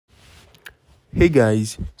Hey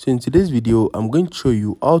guys, so in today's video I'm going to show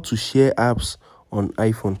you how to share apps on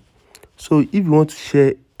iPhone. So if you want to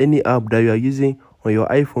share any app that you are using on your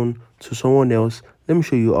iPhone to someone else, let me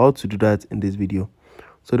show you how to do that in this video.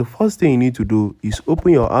 So the first thing you need to do is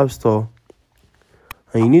open your app store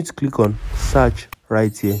and you need to click on search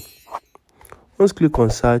right here. Once click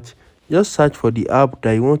on search, just search for the app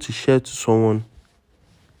that you want to share to someone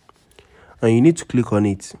and you need to click on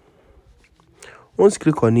it. Once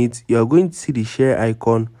click on it, you are going to see the share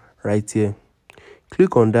icon right here.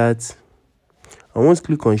 Click on that, and once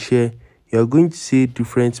click on share, you are going to see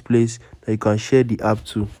different place that you can share the app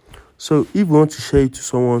to. So if you want to share it to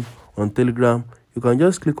someone on Telegram, you can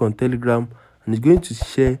just click on Telegram and it's going to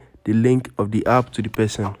share the link of the app to the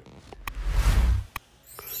person.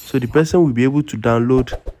 So the person will be able to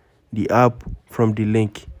download the app from the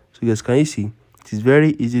link. So guys, can you see? It is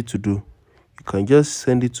very easy to do. You can just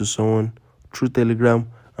send it to someone through Telegram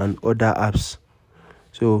and other apps.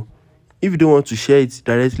 So if you don't want to share it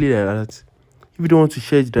directly like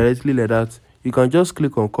that, you can just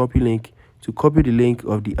click on copy link to copy the link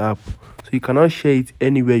of the app. So you cannot share it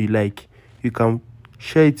anywhere you like. You can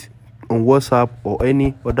share it on WhatsApp or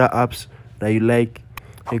any other apps that you like.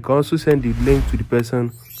 You can also send the link to the person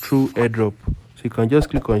through airdrop. So you can just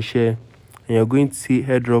click on share and you're going to see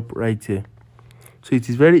airdrop right here. So it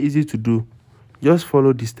is very easy to do. Just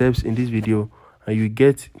follow the steps in this video and you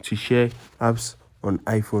get to share apps on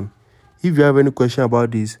iPhone. If you have any question about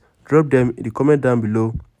this, drop them in the comment down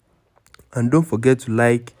below, and don't forget to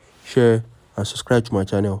like, share and subscribe to my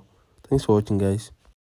channel. Thanks for watching, guys.